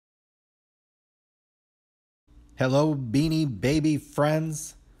Hello, Beanie Baby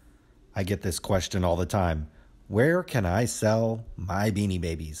friends. I get this question all the time. Where can I sell my Beanie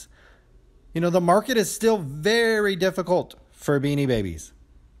Babies? You know, the market is still very difficult for Beanie Babies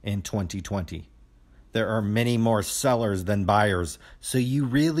in 2020. There are many more sellers than buyers, so you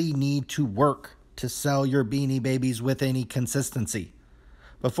really need to work to sell your Beanie Babies with any consistency.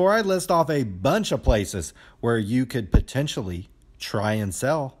 Before I list off a bunch of places where you could potentially try and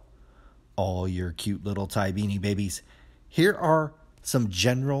sell all your cute little Ty Beanie Babies, here are some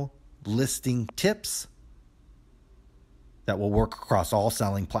general listing tips that will work across all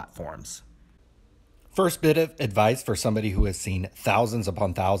selling platforms. First bit of advice for somebody who has seen thousands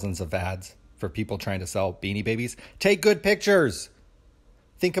upon thousands of ads for people trying to sell Beanie Babies: take good pictures.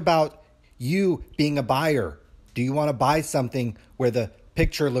 Think about you being a buyer. Do you want to buy something where the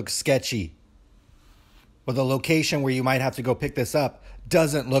picture looks sketchy, or the location where you might have to go pick this up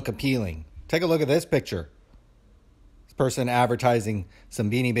doesn't look appealing? Take a look at this picture. This person advertising some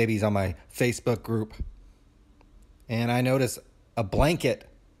Beanie Babies on my Facebook group, and I notice a blanket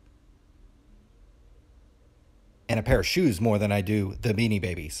and a pair of shoes more than I do the Beanie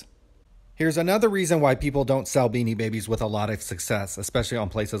Babies. Here's another reason why people don't sell Beanie Babies with a lot of success, especially on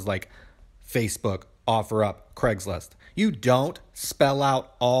places like Facebook, OfferUp, Craigslist. You don't spell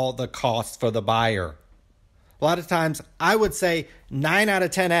out all the costs for the buyer. A lot of times, I would say 9 out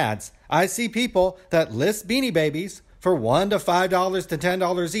of 10 ads, I see people that list Beanie Babies for $1 to $5 to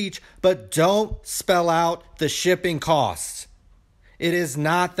 $10 each, but don't spell out the shipping costs. It is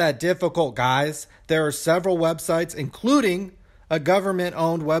not that difficult, guys. There are several websites, including a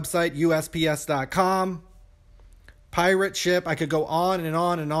government-owned website, USPS.com, Pirate Ship. I could go on and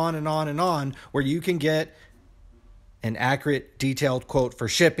on and on and on and on, where you can get an accurate, detailed quote for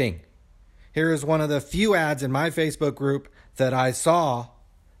shipping. Here is one of the few ads in my Facebook group that I saw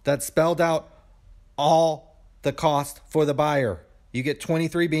that spelled out all the cost for the buyer. You get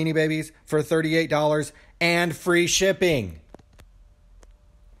 23 Beanie Babies for $38 and free shipping.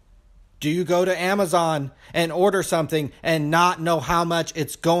 Do you go to Amazon and order something and not know how much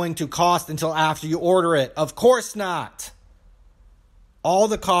it's going to cost until after you order it? Of course not. All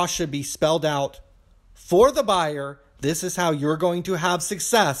the costs should be spelled out for the buyer. This is how you're going to have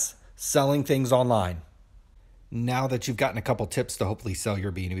success selling things online. Now that you've gotten a couple tips to hopefully sell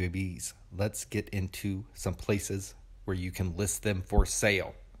your Beanie Babies, let's get into some places where you can list them for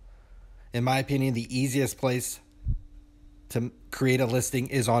sale. In my opinion, the easiest place to create a listing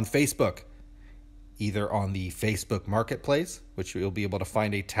is on Facebook, either on the Facebook Marketplace, which you'll be able to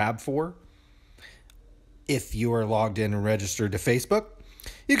find a tab for. If you are logged in and registered to Facebook,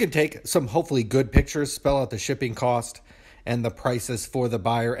 you can take some hopefully good pictures, spell out the shipping cost and the prices for the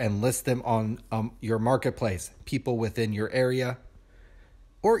buyer, and list them on your marketplace. People within your area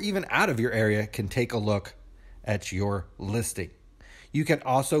or even out of your area can take a look at your listing. You can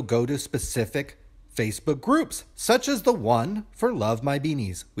also go to specific Facebook groups, such as the one for Love My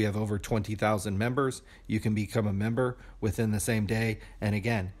Beanies. We have over 20,000 members. You can become a member within the same day. And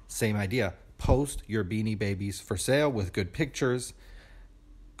again, same idea. Post your Beanie Babies for sale with good pictures,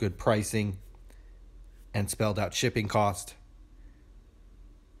 good pricing, and spelled out shipping cost.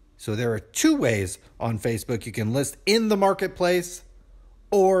 So there are two ways on Facebook you can list in the marketplace,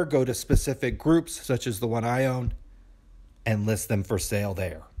 or go to specific groups such as the one I own and list them for sale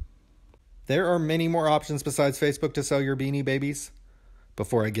there. There are many more options besides Facebook to sell your Beanie Babies.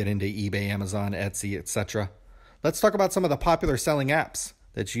 Before I get into eBay, Amazon, Etsy, etc., let's talk about some of the popular selling apps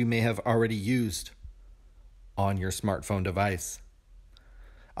that you may have already used on your smartphone device.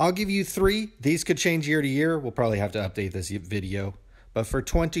 I'll give you 3. These could change year to year. We'll probably have to update this video. But for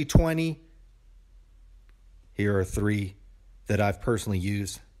 2020, here are 3 that I've personally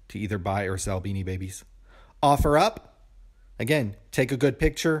used to either buy or sell Beanie Babies. OfferUp. Again, take a good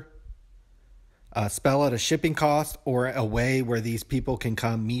picture. Spell out a shipping cost or a way where these people can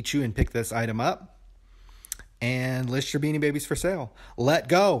come meet you and pick this item up. And list your Beanie Babies for sale. Let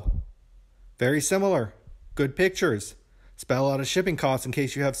Go. Very similar. Good pictures. Spell out a shipping cost in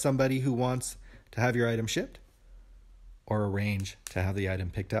case you have somebody who wants to have your item shipped or arrange to have the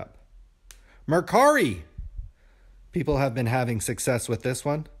item picked up. Mercari. People have been having success with this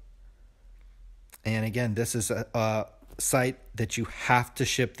one. And again, this is a site that you have to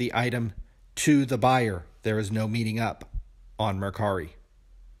ship the item to the buyer. There is no meeting up on Mercari.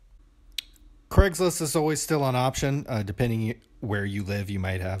 Craigslist is always still an option. Depending where you live, you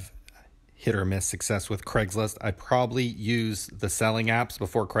might have hit or miss success with Craigslist. I probably use the selling apps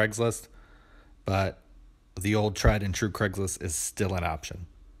before Craigslist, but the old tried and true Craigslist is still an option.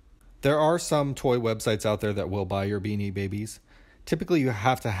 There are some toy websites out there that will buy your Beanie Babies. Typically, you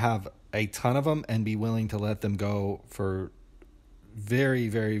have to have a ton of them and be willing to let them go for very,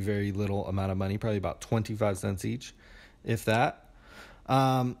 very, very little amount of money, probably about 25 cents each, if that.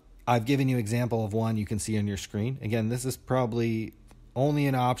 I've given you an example of one you can see on your screen. Again, this is probably only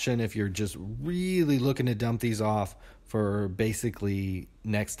an option if you're just really looking to dump these off for basically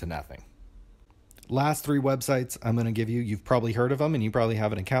next to nothing. Last 3 websites I'm going to give you, you've probably heard of them and you probably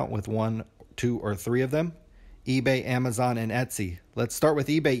have an account with 1, 2, or 3 of them. eBay, Amazon, and Etsy. Let's start with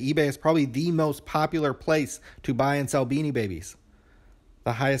eBay. eBay is probably the most popular place to buy and sell Beanie Babies.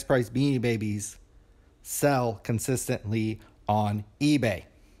 The highest priced Beanie Babies sell consistently on eBay.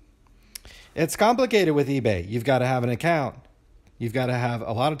 It's complicated with eBay. You've got to have an account. You've got to have,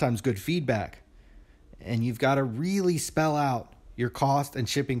 a lot of times, good feedback. And you've got to really spell out your cost and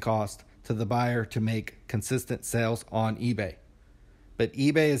shipping cost to the buyer to make consistent sales on eBay. But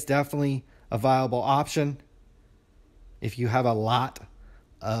eBay is definitely a viable option if you have a lot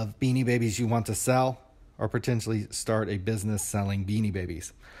of Beanie Babies you want to sell or potentially start a business selling Beanie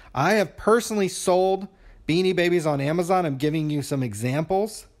Babies. I have personally sold Beanie Babies on Amazon. I'm giving you some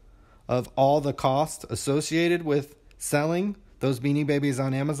examples of all the costs associated with selling those Beanie Babies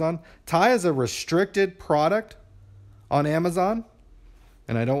on Amazon. Ty is a restricted product on Amazon,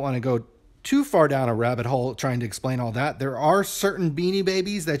 and I don't want to go too far down a rabbit hole trying to explain all that. There are certain Beanie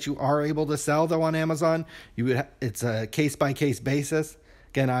Babies that you are able to sell, though, on Amazon. It's a case-by-case basis.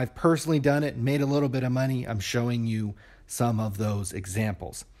 Again, I've personally done it and made a little bit of money. I'm showing you some of those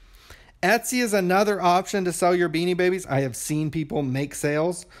examples. Etsy is another option to sell your Beanie Babies. I have seen people make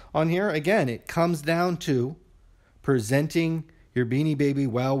sales on here. Again, it comes down to presenting your Beanie Baby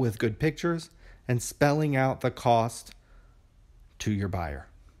well with good pictures and spelling out the cost to your buyer.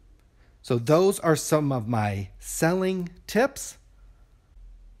 So those are some of my selling tips.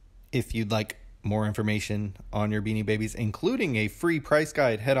 If you'd like more information on your Beanie Babies, including a free price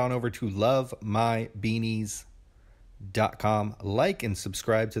guide, head on over to lovemybeanies.com. Like and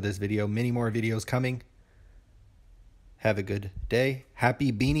subscribe to this video. Many more videos coming. Have a good day.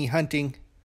 Happy beanie hunting.